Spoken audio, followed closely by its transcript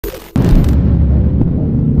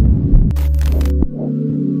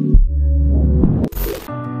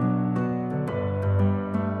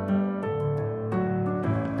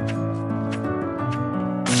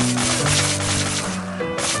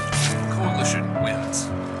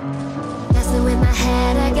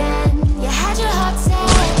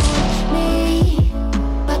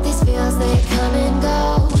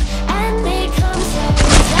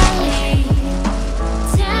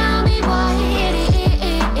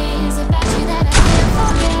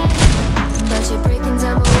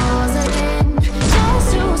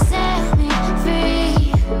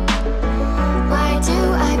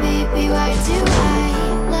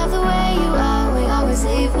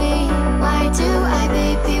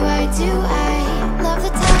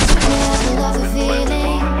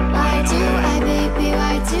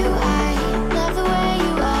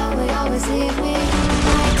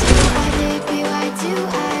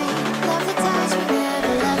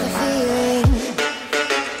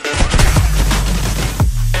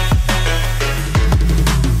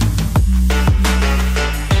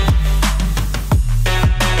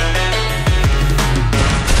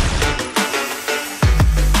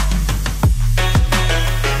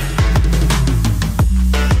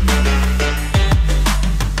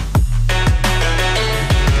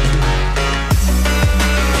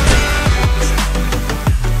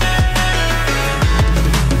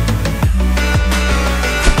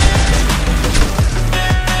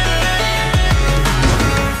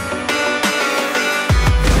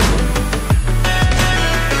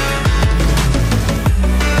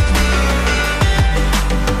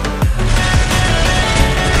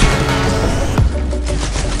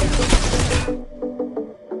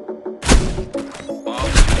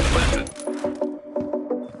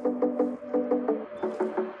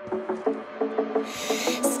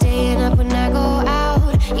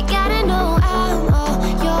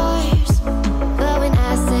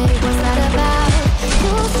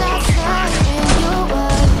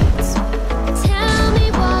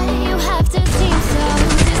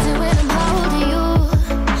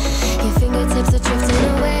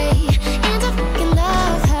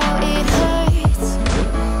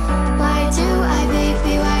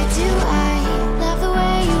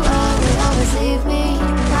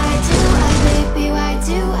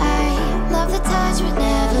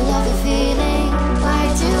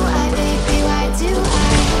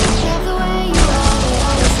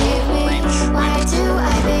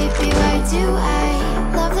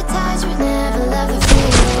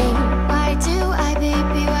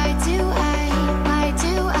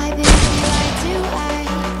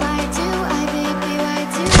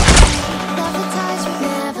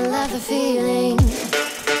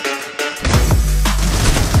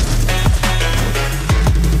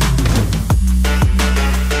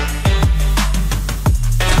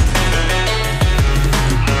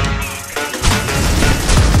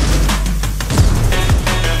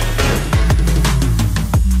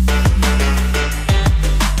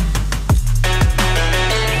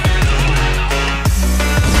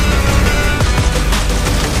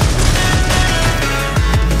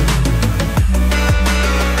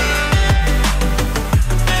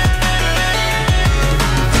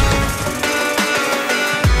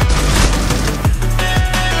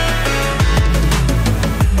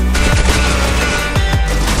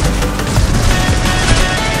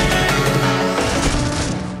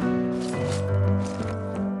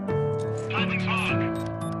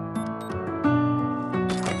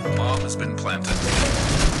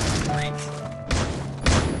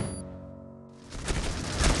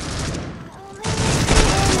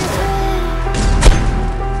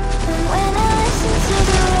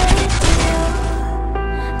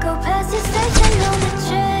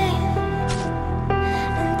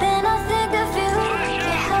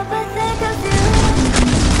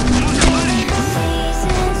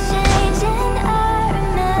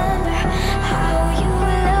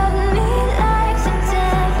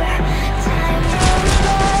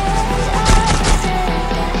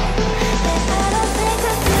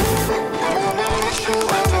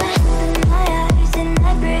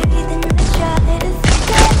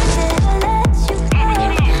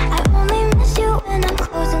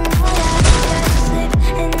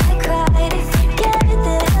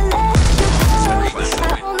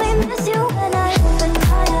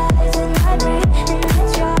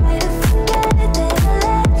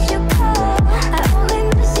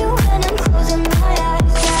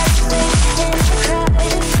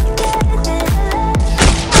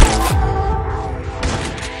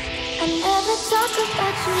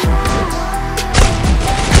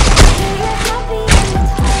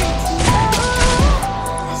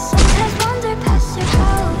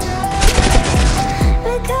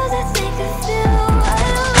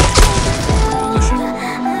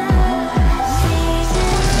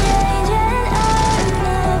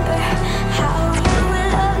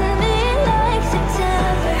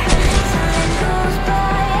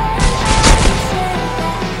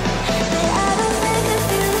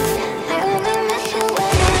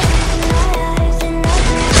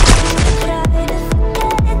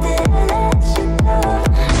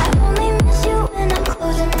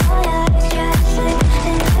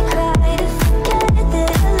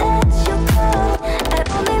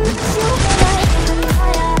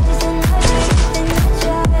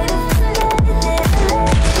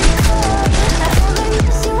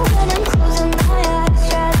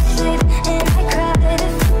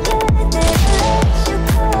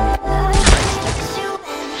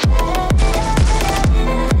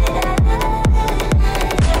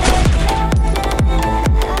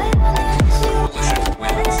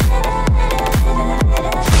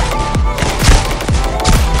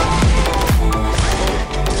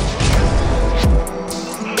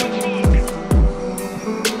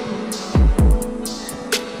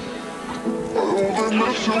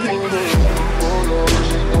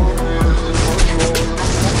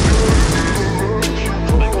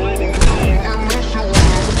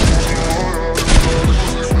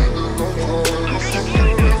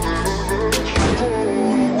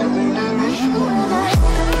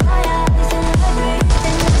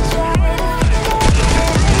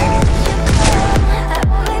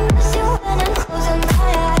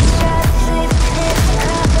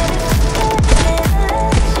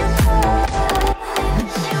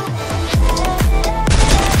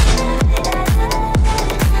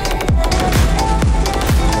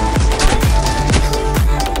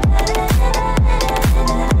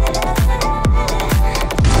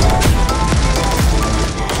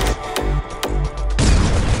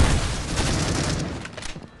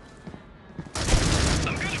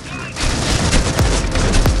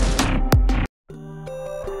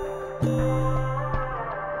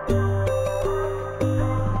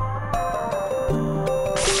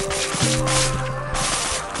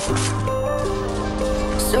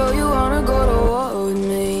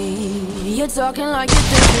You're talking like you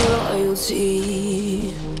think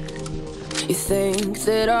royalty. You think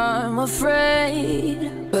that I'm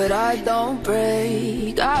afraid, but I don't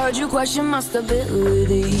break. I heard you question my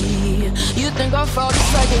stability. You think I'll fall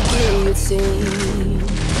just like a guillotine,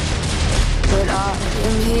 but I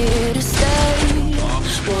am here to stay.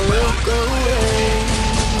 Won't look away.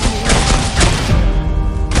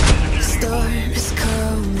 The storm is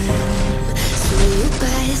coming, so you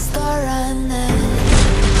better start running.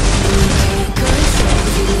 You can't control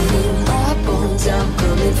it in my bones. I'm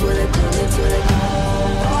coming for the, coming for the.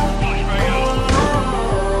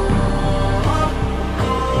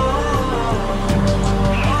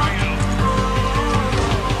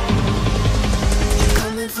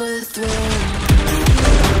 Coming for the throne.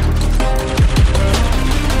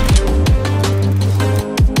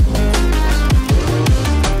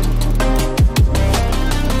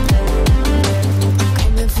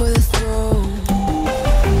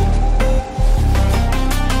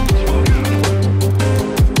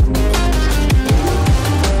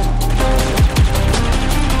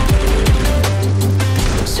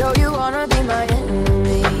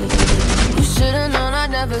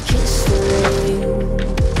 Kiss the rain.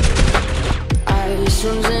 Ice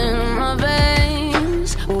runs in my veins.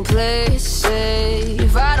 Won't play it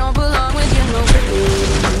safe. I don't belong with you, no baby.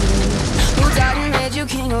 Who died and made you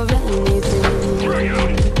king of anything?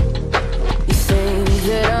 You think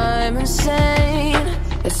that I'm insane?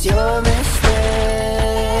 It's your mistake.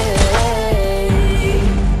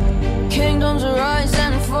 Kingdoms rise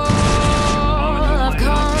and fall. I've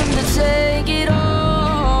come to take it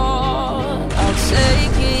all. I'll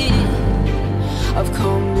take it. I've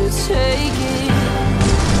come to take it.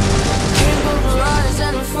 Kingdoms rise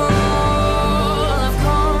and fall. I've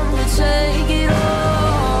come to take it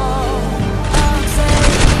all. I'll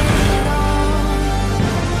take it all.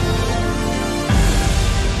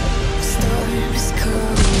 The storm is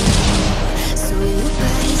coming, so you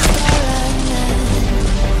better start running.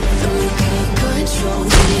 No, you can't control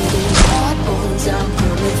me in my bones. I'm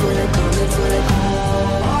coming for the, coming for the.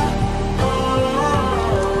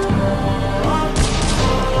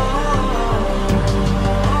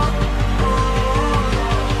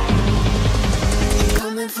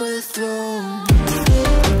 For the throne.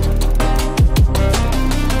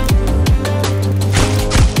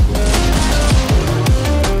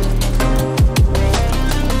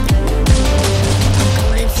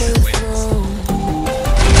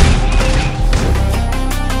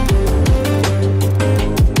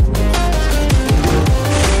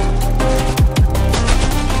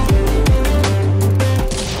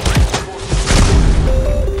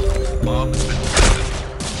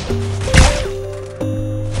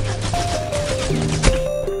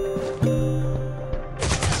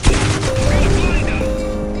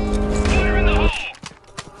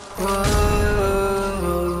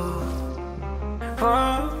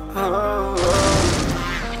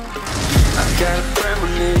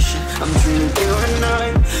 I'm dreaming you and I.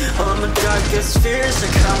 All my darkest fears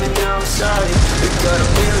are coming outside. We got a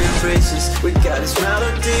million phrases, we got this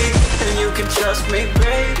melody, and you can trust me,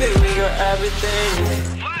 baby, we got everything.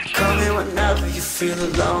 Call me whenever you feel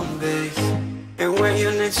alone, babe, and when you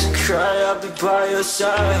need to cry, I'll be by your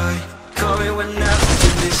side. Call me whenever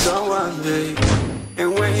you need someone, babe,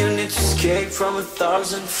 and when you need to escape from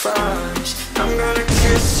 1,000 fires. I'm gonna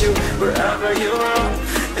kiss you wherever you are,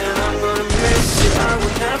 and I'm gonna miss you, I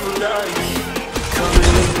will never lie. Call me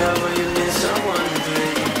whenever you need someone,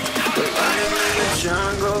 babe, but I am in the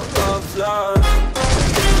jungle of love.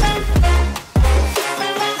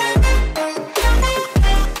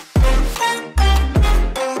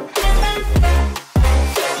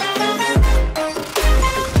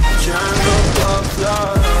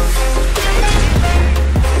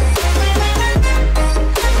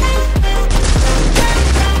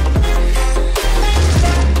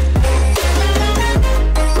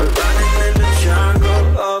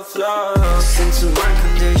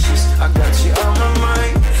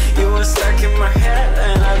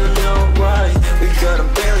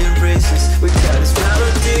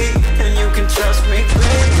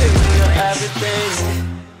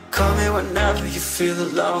 Whenever you feel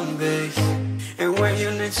alone, babe, and when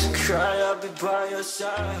you need to cry, I'll be by your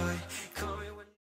side.